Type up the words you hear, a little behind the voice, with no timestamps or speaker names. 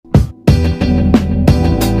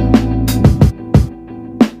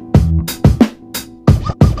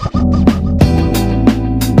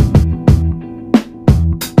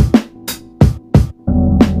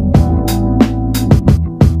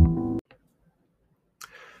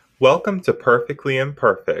Welcome to Perfectly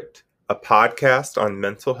Imperfect, a podcast on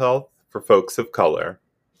mental health for folks of color.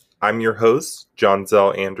 I'm your host, John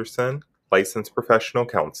Zell Anderson, licensed professional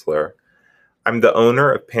counselor. I'm the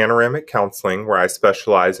owner of Panoramic Counseling, where I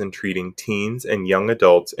specialize in treating teens and young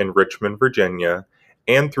adults in Richmond, Virginia,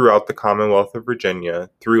 and throughout the Commonwealth of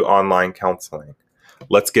Virginia through online counseling.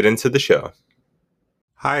 Let's get into the show.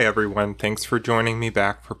 Hi, everyone. Thanks for joining me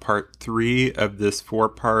back for part 3 of this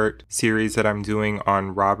 4-part series that I'm doing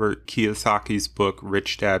on Robert Kiyosaki's book,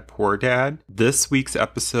 Rich Dad, Poor Dad. This week's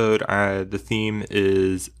episode, the theme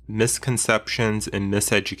is misconceptions and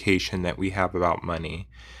miseducation that we have about money.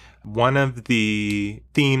 One of the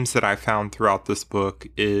themes that I found throughout this book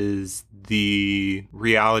is the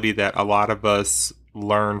reality that a lot of us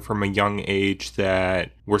learn from a young age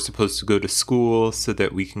that we're supposed to go to school so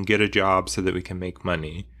that we can get a job so that we can make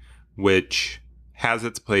money, which has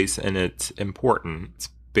its place and it's important. It's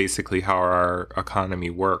basically how our economy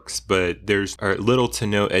works, but there's little to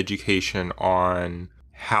no education on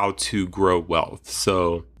how to grow wealth.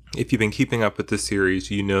 So if you've been keeping up with the series,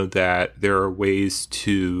 you know that there are ways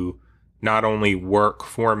to not only work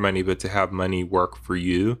for money, but to have money work for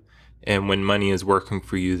you. And when money is working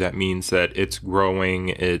for you, that means that it's growing,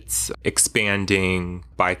 it's expanding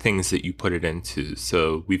by things that you put it into.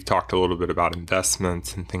 So we've talked a little bit about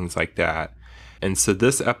investments and things like that. And so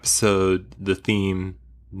this episode, the theme,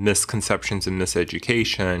 misconceptions and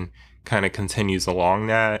miseducation, kind of continues along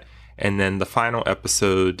that. And then the final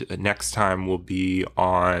episode next time will be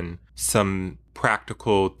on some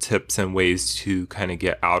practical tips and ways to kind of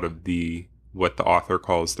get out of what the author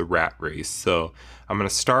calls the rat race. So I'm going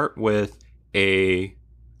to start with a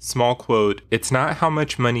small quote. It's not how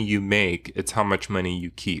much money you make, it's how much money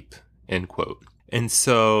you keep, end quote. And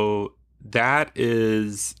so that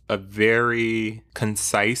is a very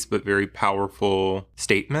concise but very powerful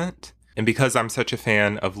statement. And because I'm such a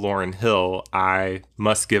fan of Lauryn Hill, I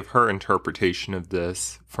must give her interpretation of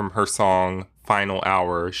this from her song Final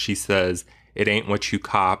Hour. She says, "It ain't what you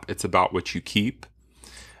cop, it's about what you keep."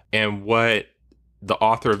 And what the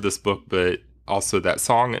author of this book, but also that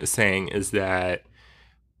song is saying, is that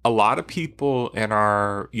a lot of people in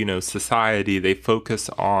our, society, they focus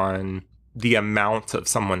on the amount of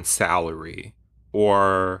someone's salary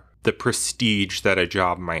or the prestige that a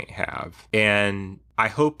job might have. And I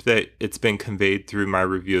hope that it's been conveyed through my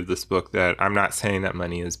review of this book that I'm not saying that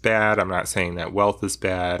money is bad. I'm not saying that wealth is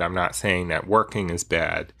bad. I'm not saying that working is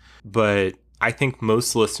bad. But I think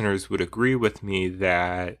most listeners would agree with me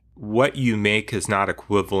that what you make is not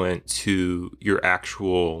equivalent to your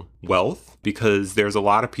actual wealth, because there's a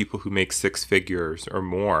lot of people who make 6 figures or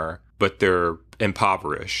more, but they're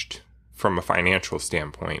impoverished from a financial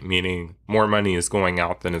standpoint, meaning more money is going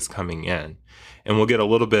out than is coming in. And we'll get a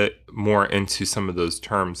little bit more into some of those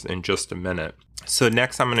terms in just a minute. So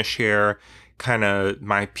next I'm going to share kind of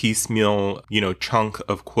my piecemeal, chunk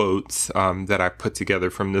of quotes that I put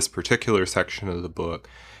together from this particular section of the book.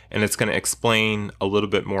 And it's going to explain a little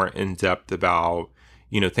bit more in depth about,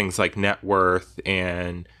 things like net worth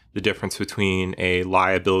and the difference between a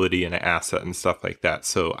liability and an asset and stuff like that.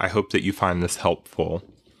 So I hope that you find this helpful.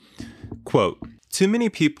 Quote, "Too many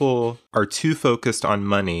people are too focused on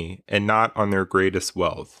money and not on their greatest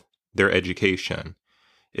wealth, their education.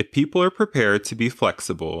 If people are prepared to be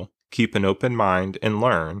flexible, keep an open mind, and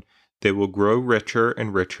learn, they will grow richer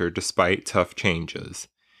and richer despite tough changes.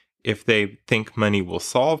 If they think money will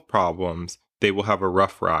solve problems, they will have a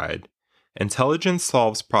rough ride. Intelligence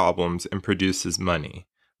solves problems and produces money.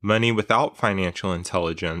 Money without financial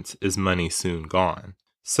intelligence is money soon gone.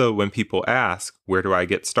 So when people ask, 'Where do I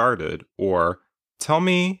get started?' or 'Tell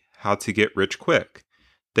me how to get rich quick,'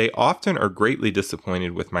 they often are greatly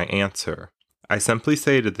disappointed with my answer. I simply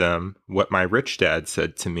say to them what my rich dad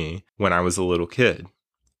said to me when I was a little kid.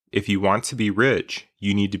 If you want to be rich,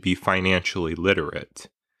 you need to be financially literate.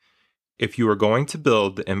 If you are going to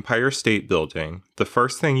build the Empire State Building, the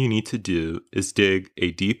first thing you need to do is dig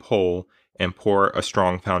a deep hole and pour a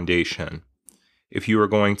strong foundation. If you are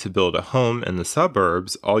going to build a home in the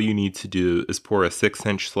suburbs, all you need to do is pour a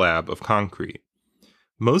 6-inch slab of concrete.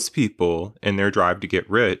 Most people, in their drive to get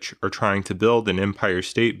rich, are trying to build an Empire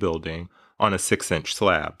State Building on a 6-inch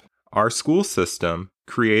slab. Our school system,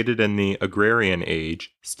 created in the agrarian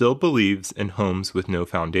age, still believes in homes with no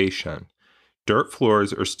foundation. Dirt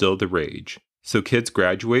floors are still the rage, so kids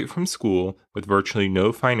graduate from school with virtually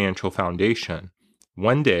no financial foundation.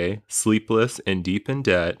 One day, sleepless and deep in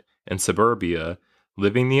debt, in suburbia,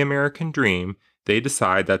 living the American dream, they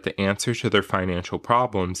decide that the answer to their financial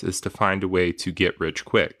problems is to find a way to get rich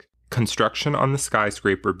quick. Construction on the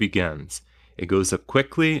skyscraper begins. It goes up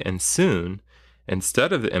quickly and soon,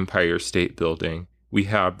 instead of the Empire State Building, we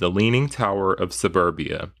have The Leaning Tower of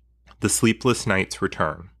Suburbia, The Sleepless Nights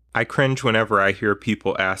Return. I cringe whenever I hear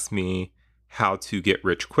people ask me how to get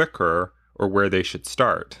rich quicker or where they should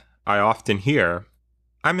start. I often hear,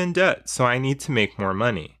 I'm in debt, so I need to make more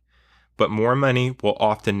money. But more money will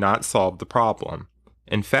often not solve the problem.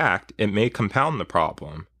 In fact, it may compound the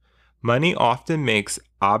problem. Money often makes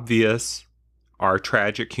obvious our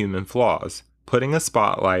tragic human flaws, putting a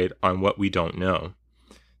spotlight on what we don't know.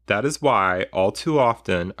 That is why, all too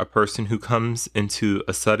often, a person who comes into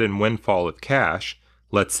a sudden windfall of cash,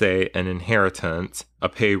 let's say an inheritance, a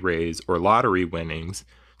pay raise, or lottery winnings,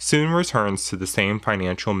 soon returns to the same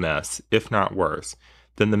financial mess, if not worse,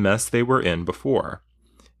 than the mess they were in before.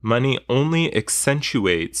 Money only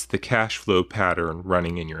accentuates the cash flow pattern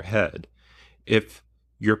running in your head. If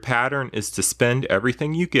your pattern is to spend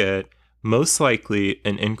everything you get, most likely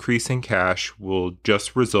an increase in cash will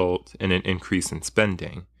just result in an increase in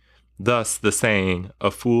spending. Thus, the saying, a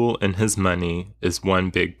fool and his money is one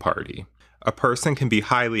big party. A person can be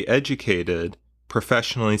highly educated,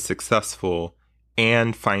 professionally successful,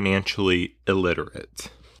 and financially illiterate.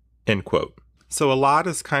 End quote. So a lot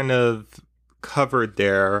is kind of covered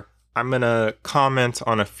there. I'm going to comment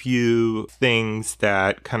on a few things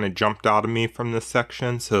that kind of jumped out of me from this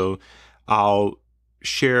section. So I'll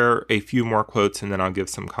share a few more quotes and then I'll give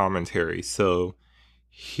some commentary. So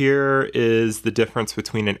here is the difference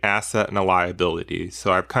between an asset and a liability.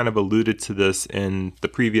 So I've kind of alluded to this in the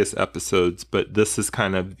previous episodes, but this is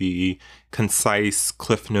kind of the concise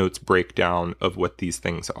Cliff Notes breakdown of what these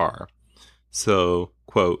things are. So,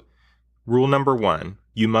 quote, rule number 1,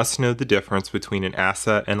 you must know the difference between an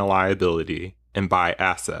asset and a liability and buy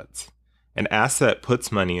assets. An asset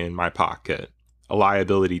puts money in my pocket. A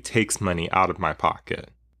liability takes money out of my pocket.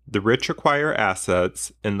 The rich acquire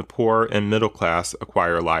assets and the poor and middle class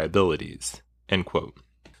acquire liabilities. End quote.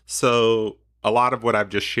 So a lot of what I've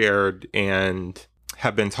just shared and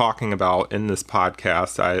have been talking about in this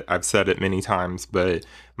podcast, I've said it many times, but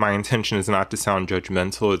my intention is not to sound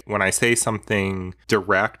judgmental. When I say something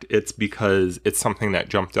direct, it's because it's something that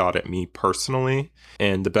jumped out at me personally.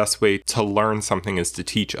 And the best way to learn something is to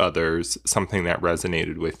teach others something that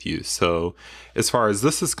resonated with you. So as far as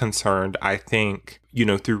this is concerned, I think,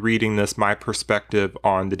 through reading this, my perspective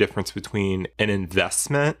on the difference between an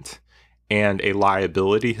investment and a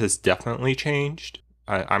liability has definitely changed.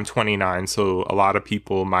 I'm 29, so a lot of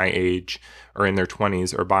people my age or in their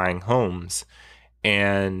 20s are buying homes.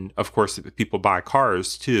 And of course, people buy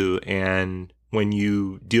cars too. And when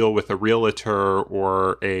you deal with a realtor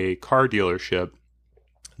or a car dealership,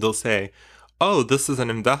 they'll say, oh, this is an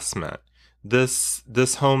investment.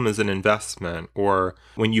 This home is an investment. Or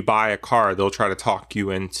when you buy a car, they'll try to talk you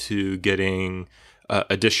into getting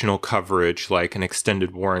additional coverage, like an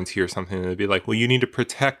extended warranty or something. They'd be like, well, you need to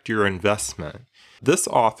protect your investment. This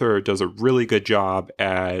author does a really good job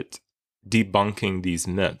at debunking these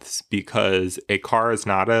myths because a car is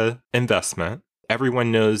not an investment.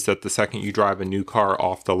 Everyone knows that the second you drive a new car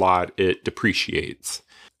off the lot, it depreciates.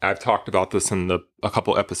 I've talked about this a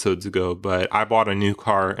couple episodes ago, but I bought a new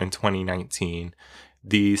car in 2019.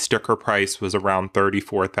 The sticker price was around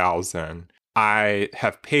 $34,000. I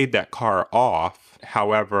have paid that car off.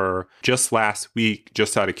 However, just last week,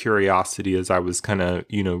 just out of curiosity, as I was kind of,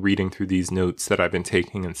 reading through these notes that I've been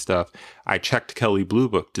taking and stuff, I checked Kelley Blue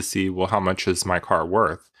Book to see, well, how much is my car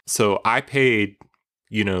worth? So I paid,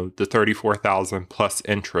 the $34,000 plus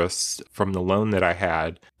interest from the loan that I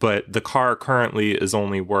had, but the car currently is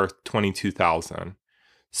only worth $22,000.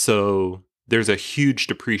 So there's a huge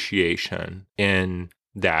depreciation in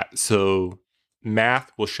that. So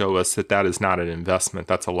math will show us that that is not an investment.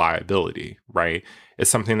 That's a liability, right? It's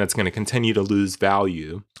something that's going to continue to lose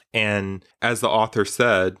value. And as the author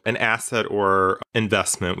said, an asset or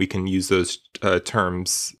investment, we can use those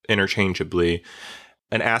terms interchangeably.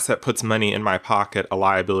 An asset puts money in my pocket. A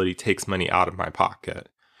liability takes money out of my pocket.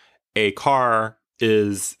 A car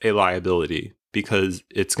is a liability because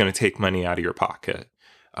it's going to take money out of your pocket.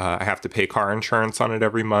 I have to pay car insurance on it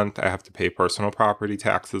every month. I have to pay personal property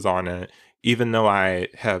taxes on it. Even though I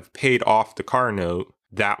have paid off the car note,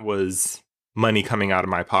 that was money coming out of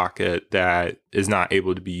my pocket that is not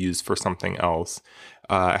able to be used for something else.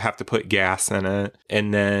 I have to put gas in it.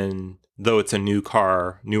 And then though it's a newer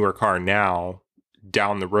car now,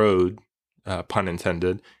 down the road, pun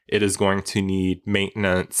intended, it is going to need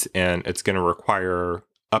maintenance and it's going to require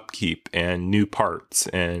upkeep and new parts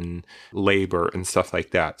and labor and stuff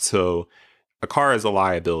like that. So a car is a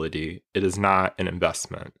liability. It is not an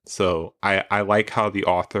investment. So I like how the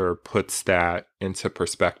author puts that into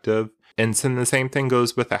perspective. And then the same thing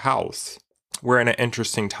goes with a house. We're in an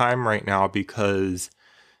interesting time right now because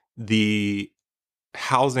the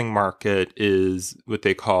housing market is what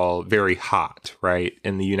they call very hot, right,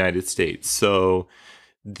 in the United States. So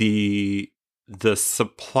the the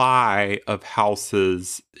supply of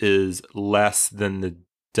houses is less than the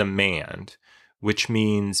demand, which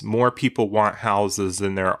means more people want houses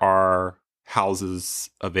than there are houses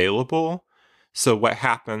available. So what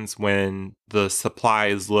happens when the supply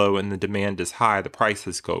is low and the demand is high, the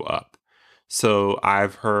prices go up. So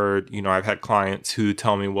I've heard, I've had clients who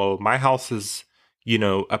tell me, well, my house is,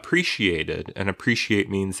 appreciated, and appreciate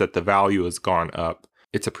means that the value has gone up.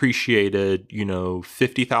 It's appreciated,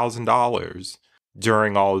 $50,000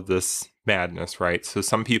 during all of this madness, right? So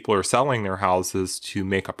some people are selling their houses to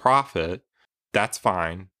make a profit. That's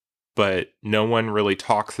fine. But no one really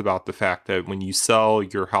talks about the fact that when you sell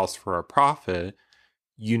your house for a profit,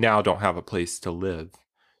 you now don't have a place to live.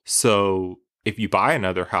 So if you buy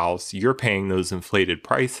another house, you're paying those inflated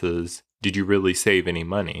prices. Did you really save any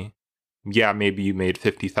money? Yeah, maybe you made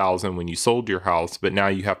 $50,000 when you sold your house, but now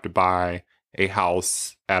you have to buy a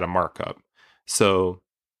house at a markup. So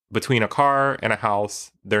between a car and a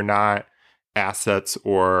house, they're not assets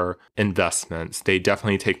or investments. They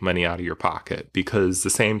definitely take money out of your pocket, because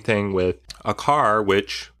the same thing with a car,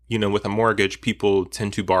 which, with a mortgage, people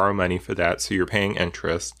tend to borrow money for that. So you're paying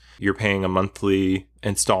interest. You're paying a monthly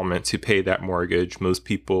installment to pay that mortgage. Most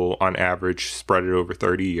people on average spread it over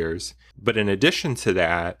 30 years. But in addition to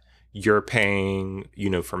that, you're paying,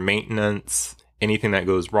 for maintenance. Anything that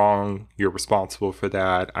goes wrong, you're responsible for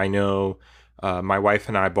that. I know my wife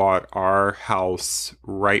and I bought our house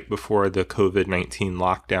right before the COVID-19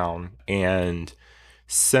 lockdown. And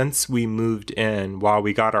since we moved in, while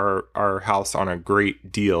we got our house on a great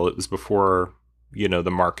deal, it was before, the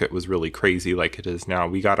market was really crazy like it is now.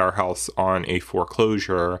 We got our house on a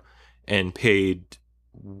foreclosure and paid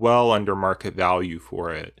well under market value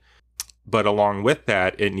for it. But along with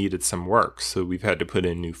that, it needed some work. So we've had to put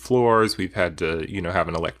in new floors. We've had to, have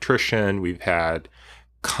an electrician. We've had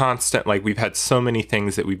we've had so many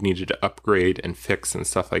things that we've needed to upgrade and fix and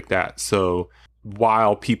stuff like that. So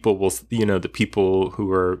while people will, the people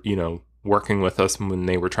who are, working with us when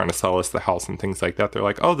they were trying to sell us the house and things like that, they're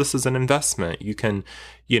like, oh, this is an investment. You can,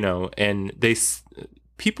 and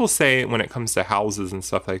people say when it comes to houses and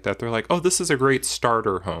stuff like that, they're like, oh, this is a great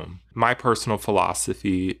starter home. My personal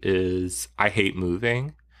philosophy is I hate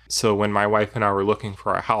moving. So when my wife and I were looking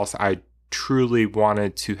for a house, I truly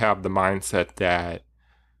wanted to have the mindset that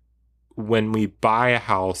when we buy a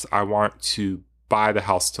house, I want to buy the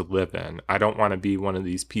house to live in. I don't want to be one of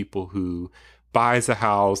these people who buys a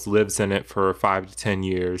house, lives in it for 5 to 10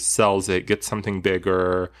 years, sells it, gets something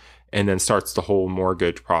bigger, and then starts the whole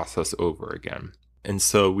mortgage process over again. And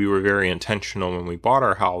so we were very intentional when we bought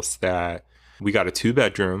our house that we got a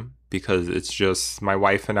 2-bedroom, because it's just my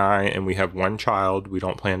wife and I, and we have one child. We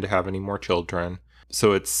don't plan to have any more children.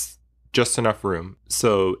 So it's just enough room.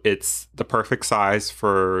 So it's the perfect size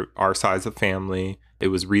for our size of family. It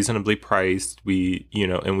was reasonably priced.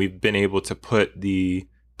 And we've been able to put the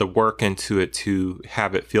work into it to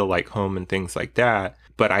have it feel like home and things like that.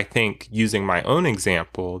 But I think using my own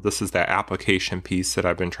example, this is that application piece that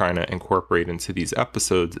I've been trying to incorporate into these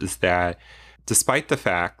episodes, is that despite the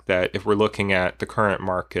fact that if we're looking at the current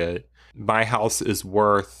market, my house is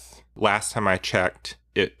worth, last time I checked,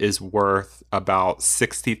 it is worth about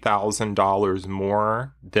 $60,000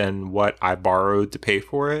 more than what I borrowed to pay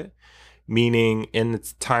for it. Meaning in the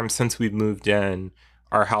time since we've moved in,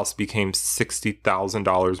 our house became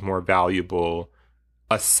 $60,000 more valuable,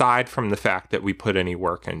 aside from the fact that we put any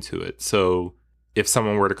work into it. So if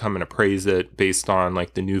someone were to come and appraise it based on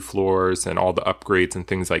like the new floors and all the upgrades and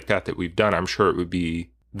things like that we've done, I'm sure it would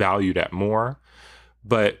be valued at more.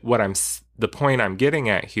 But the point I'm getting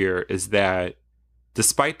at here is that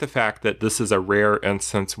despite the fact that this is a rare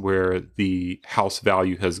instance where the house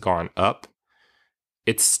value has gone up,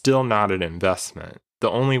 it's still not an investment. The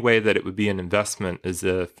only way that it would be an investment is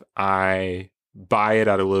if I buy it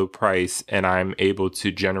at a low price and I'm able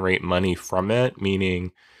to generate money from it,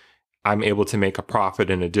 meaning I'm able to make a profit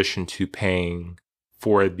in addition to paying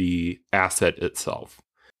for the asset itself.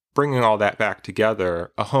 Bringing all that back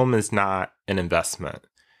together, a home is not an investment.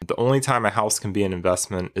 The only time a house can be an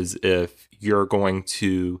investment is if you're going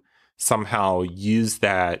to somehow use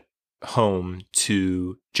that home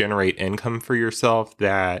to generate income for yourself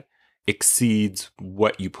that exceeds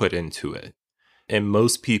what you put into it. And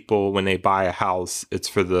most people, when they buy a house, it's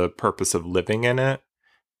for the purpose of living in it.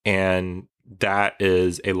 And that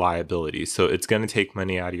is a liability. So it's going to take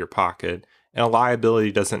money out of your pocket. And a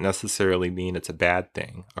liability doesn't necessarily mean it's a bad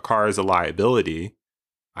thing. A car is a liability.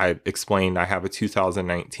 I explained I have a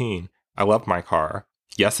 2019. I love my car.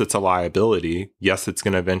 yes, it's a liability. Yes, it's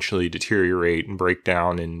going to eventually deteriorate and break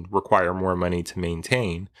down and require more money to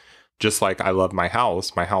maintain. Just like I love my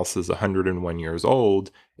house. My house is 101 years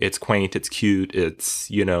old. It's quaint. It's cute. It's,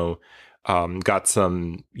 got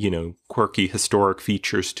some, quirky historic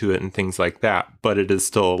features to it and things like that. But it is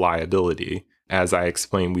still a liability. As I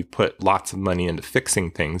explained, we put lots of money into fixing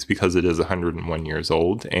things because it is 101 years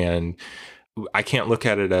old. And I can't look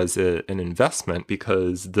at it as an investment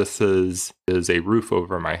because this is a roof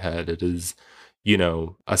over my head. It is,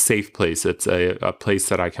 a safe place. It's a place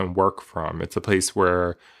that I can work from. It's a place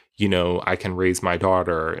where, I can raise my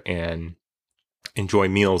daughter and enjoy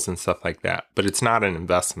meals and stuff like that. But it's not an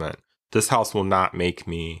investment. This house will not make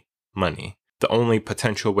me money. The only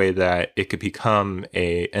potential way that it could become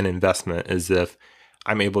an investment is if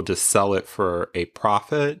I'm able to sell it for a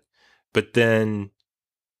profit, but then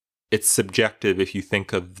it's subjective if you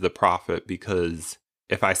think of the profit, because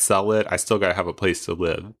if I sell it, I still got to have a place to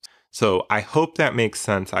live. So I hope that makes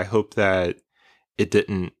sense. I hope that it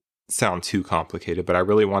didn't sound too complicated, but I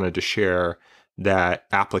really wanted to share that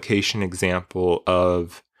application example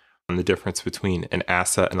of the difference between an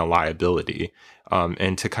asset and a liability,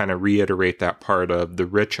 and to kind of reiterate that part of the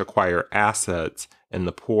rich acquire assets and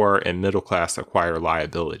the poor and middle class acquire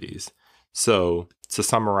liabilities. So to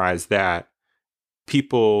summarize that,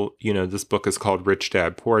 people, this book is called Rich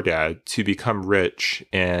Dad, Poor Dad. To become rich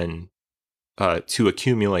and to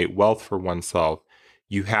accumulate wealth for oneself,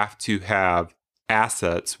 you have to have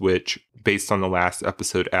assets, which, based on the last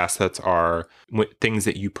episode, assets are things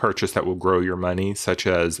that you purchase that will grow your money, such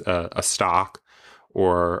as a stock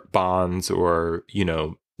or bonds, or,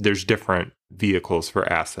 there's different vehicles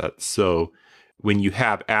for assets. So when you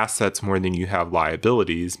have assets more than you have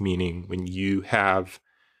liabilities, meaning when you have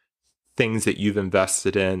things that you've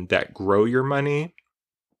invested in that grow your money,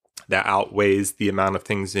 that outweighs the amount of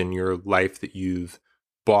things in your life that you've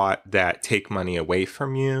bought that take money away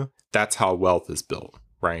from you, that's how wealth is built,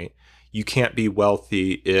 right? You can't be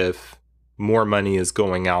wealthy if more money is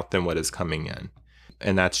going out than what is coming in.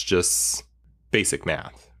 And that's just basic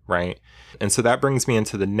math, right? And so that brings me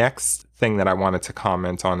into the next thing that I wanted to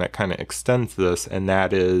comment on that kind of extends this, and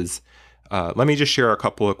that is, let me just share a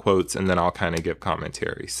couple of quotes and then I'll kind of give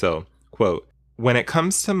commentary. So, quote, "When it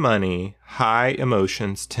comes to money, high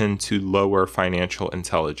emotions tend to lower financial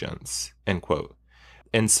intelligence," end quote.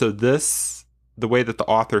 And so the way that the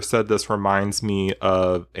author said this reminds me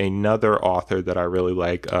of another author that I really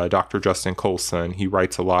like, Dr. Justin Colson. He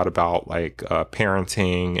writes a lot about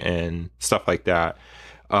parenting and stuff like that.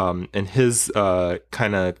 And his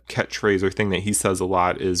kind of catchphrase or thing that he says a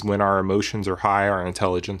lot is, when our emotions are high, our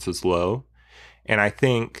intelligence is low. And I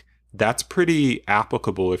think that's pretty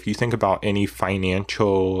applicable if you think about any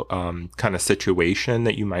financial kind of situation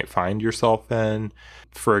that you might find yourself in.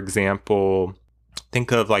 For example,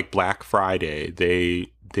 think of like Black Friday.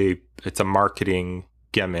 It's a marketing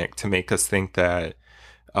gimmick to make us think that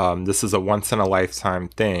this is a once in a lifetime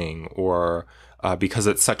thing, or because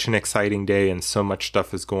it's such an exciting day and so much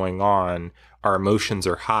stuff is going on, our emotions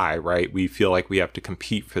are high, right? We feel like we have to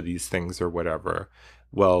compete for these things or whatever.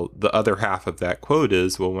 Well, the other half of that quote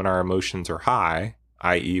is, well, when our emotions are high,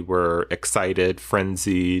 i.e. we're excited,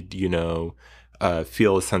 frenzied,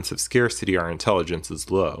 feel a sense of scarcity, our intelligence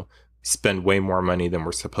is low. Spend way more money than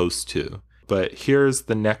we're supposed to. But here's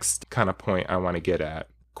the next kind of point I want to get at.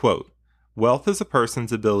 Quote, "Wealth is a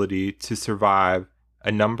person's ability to survive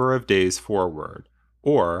a number of days forward,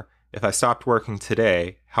 or if I stopped working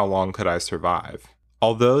today, how long could I survive?"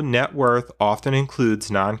 Although net worth often includes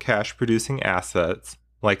non-cash producing assets,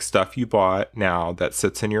 like stuff you bought now that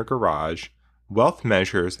sits in your garage, wealth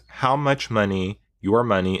measures how much money your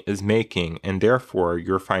money is making and therefore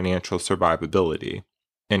your financial survivability.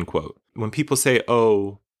 End quote. When people say,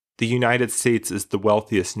 oh, the United States is the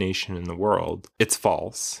wealthiest nation in the world, it's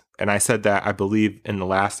false. And I said that, I believe, in the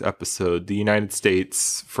last episode. The United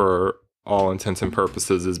States, for all intents and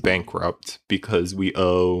purposes, is bankrupt because we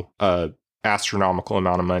owe a astronomical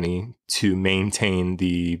amount of money to maintain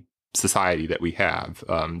the society that we have.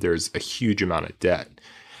 There's a huge amount of debt.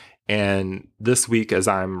 And this week, as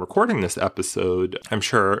I'm recording this episode, I'm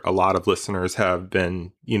sure a lot of listeners have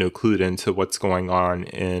been, clued into what's going on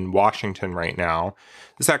in Washington right now.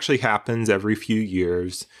 This actually happens every few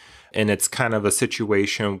years. And it's kind of a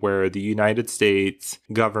situation where the United States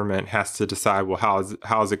government has to decide, well,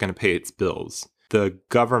 how is it going to pay its bills? The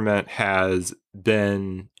government has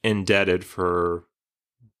been indebted for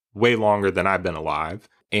way longer than I've been alive.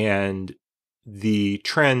 And the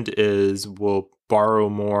trend is we'll borrow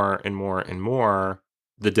more and more and more.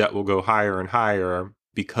 The debt will go higher and higher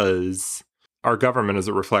because our government is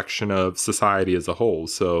a reflection of society as a whole.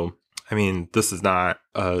 So I mean, this is not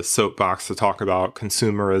a soapbox to talk about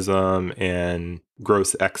consumerism and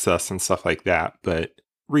gross excess and stuff like that, but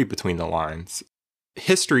read between the lines.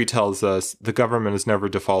 History tells us the government has never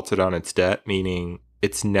defaulted on its debt, meaning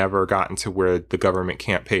it's never gotten to where the government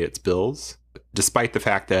can't pay its bills, despite the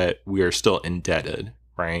fact that we are still indebted,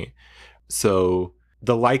 right? So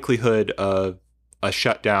the likelihood of a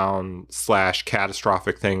shutdown /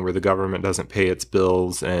 catastrophic thing where the government doesn't pay its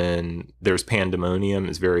bills and there's pandemonium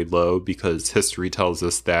is very low, because history tells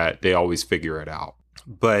us that they always figure it out.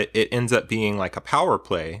 But it ends up being like a power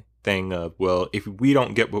play thing of, well, if we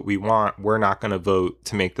don't get what we want, we're not going to vote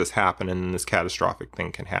to make this happen, and then this catastrophic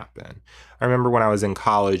thing can happen. I remember when I was in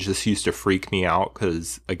college, this used to freak me out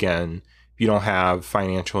because, again, if you don't have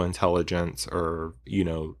financial intelligence or,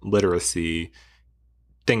 literacy,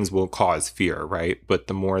 things will cause fear, right? But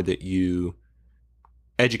the more that you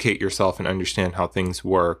educate yourself and understand how things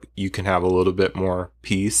work, you can have a little bit more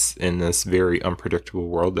peace in this very unpredictable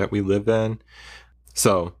world that we live in.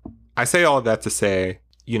 So I say all of that to say,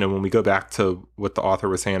 when we go back to what the author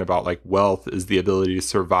was saying about like wealth is the ability to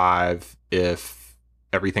survive if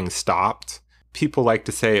everything stopped, people like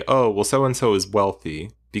to say, oh, well, so-and-so is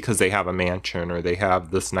wealthy because they have a mansion or they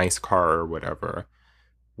have this nice car or whatever.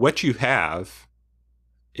 What you have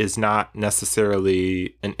is not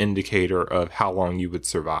necessarily an indicator of how long you would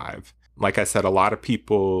survive. Like I said, a lot of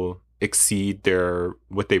people exceed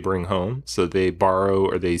what they bring home. So they borrow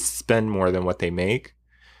or they spend more than what they make.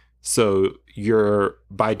 So you're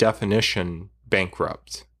by definition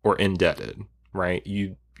bankrupt or indebted, right?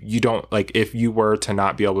 You don't, like, if you were to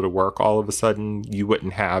not be able to work all of a sudden, you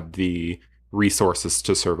wouldn't have the resources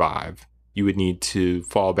to survive. You would need to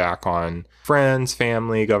fall back on friends,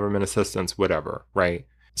 family, government assistance, whatever, right?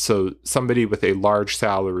 So somebody with a large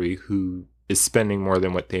salary who is spending more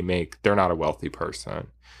than what they make, they're not a wealthy person.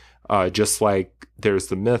 Just like there's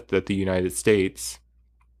the myth that the United States,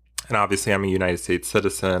 and obviously I'm a United States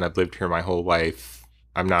citizen, I've lived here my whole life.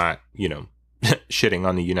 I'm not, shitting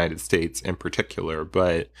on the United States in particular,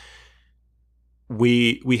 but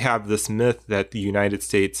we have this myth that the United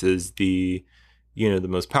States is the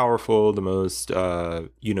most powerful, the most,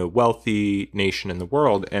 wealthy nation in the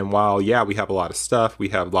world. And while, we have a lot of stuff, we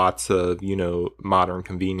have lots of, modern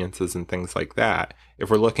conveniences and things like that. If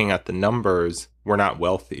we're looking at the numbers, we're not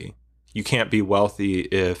wealthy. You can't be wealthy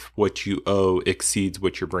if what you owe exceeds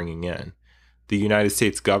what you're bringing in. The United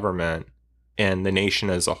States government and the nation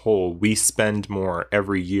as a whole, we spend more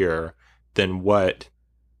every year than what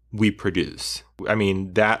we produce. I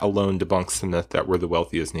mean, that alone debunks the myth that we're the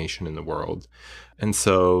wealthiest nation in the world. And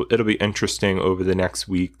so it'll be interesting over the next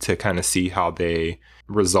week to kind of see how they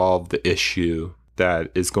resolve the issue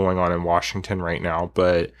that is going on in Washington right now.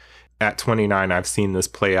 But at 29, I've seen this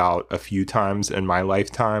play out a few times in my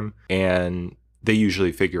lifetime, and they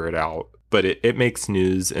usually figure it out. But it makes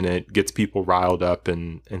news and it gets people riled up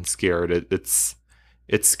and scared. It's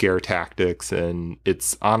scare tactics, and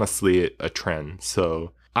it's honestly a trend.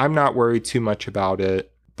 So I'm not worried too much about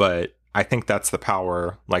it, but I think that's the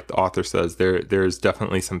power. Like the author says, there's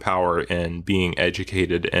definitely some power in being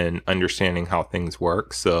educated and understanding how things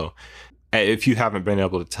work. So if you haven't been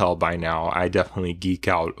able to tell by now, I definitely geek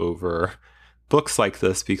out over books like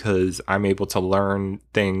this because I'm able to learn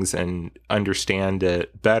things and understand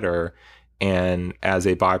it better. And as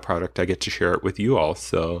a byproduct, I get to share it with you all.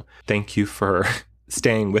 So thank you for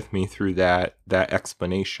staying with me through that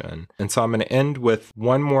explanation. And so I'm going to end with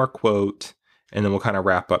one more quote, and then we'll kind of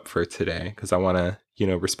wrap up for today because I want to,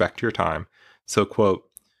 respect your time. So quote,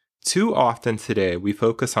 "Too often today, we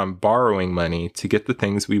focus on borrowing money to get the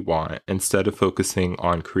things we want instead of focusing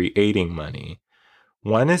on creating money.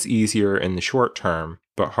 One is easier in the short term,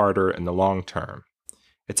 but harder in the long term.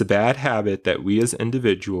 It's a bad habit that we as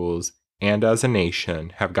individuals and as a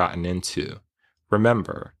nation have gotten into.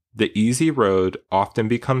 Remember, the easy road often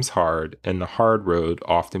becomes hard, and the hard road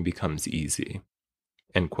often becomes easy."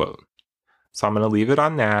 End quote. So I'm going to leave it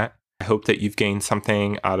on that. I hope that you've gained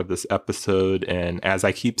something out of this episode. And as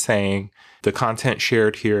I keep saying, the content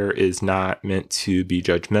shared here is not meant to be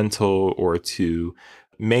judgmental or to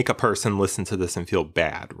make a person listen to this and feel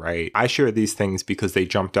bad, right? I share these things because they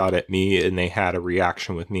jumped out at me and they had a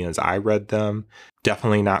reaction with me as I read them.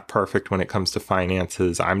 Definitely not perfect when it comes to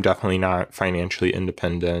finances. I'm definitely not financially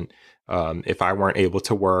independent. If I weren't able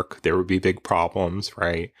to work, there would be big problems,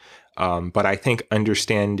 right? But I think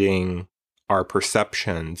understanding our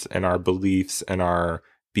perceptions and our beliefs and our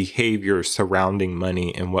behaviors surrounding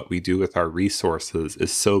money and what we do with our resources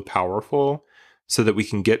is so powerful so that we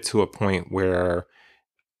can get to a point where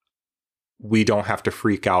we don't have to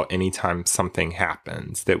freak out anytime something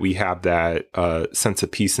happens, that we have that sense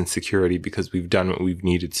of peace and security because we've done what we've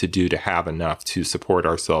needed to do to have enough to support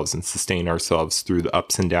ourselves and sustain ourselves through the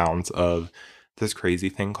ups and downs of this crazy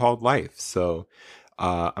thing called life. So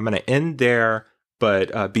I'm going to end there,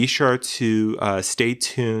 but be sure to stay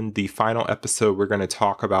tuned. The final episode, we're going to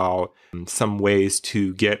talk about some ways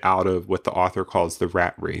to get out of what the author calls the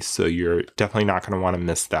rat race. So you're definitely not going to want to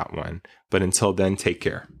miss that one. But until then, take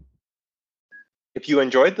care. If you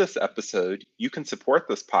enjoyed this episode, you can support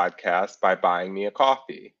this podcast by buying me a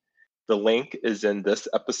coffee. The link is in this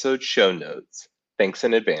episode's show notes. Thanks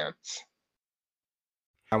in advance.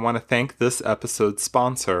 I want to thank this episode's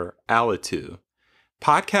sponsor, Alitu.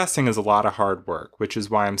 Podcasting is a lot of hard work, which is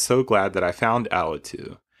why I'm so glad that I found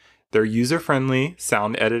Alitu. Their user-friendly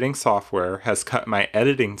sound editing software has cut my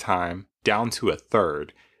editing time down to a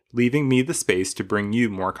third, leaving me the space to bring you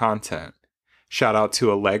more content. Shout out to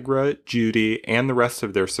Allegra, Judy, and the rest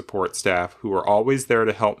of their support staff who are always there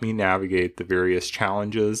to help me navigate the various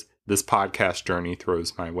challenges this podcast journey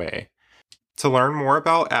throws my way. To learn more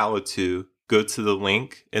about Alitu, go to the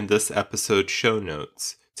link in this episode's show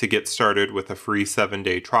notes to get started with a free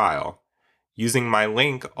 7-day trial. Using my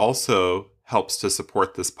link also helps to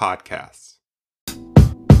support this podcast.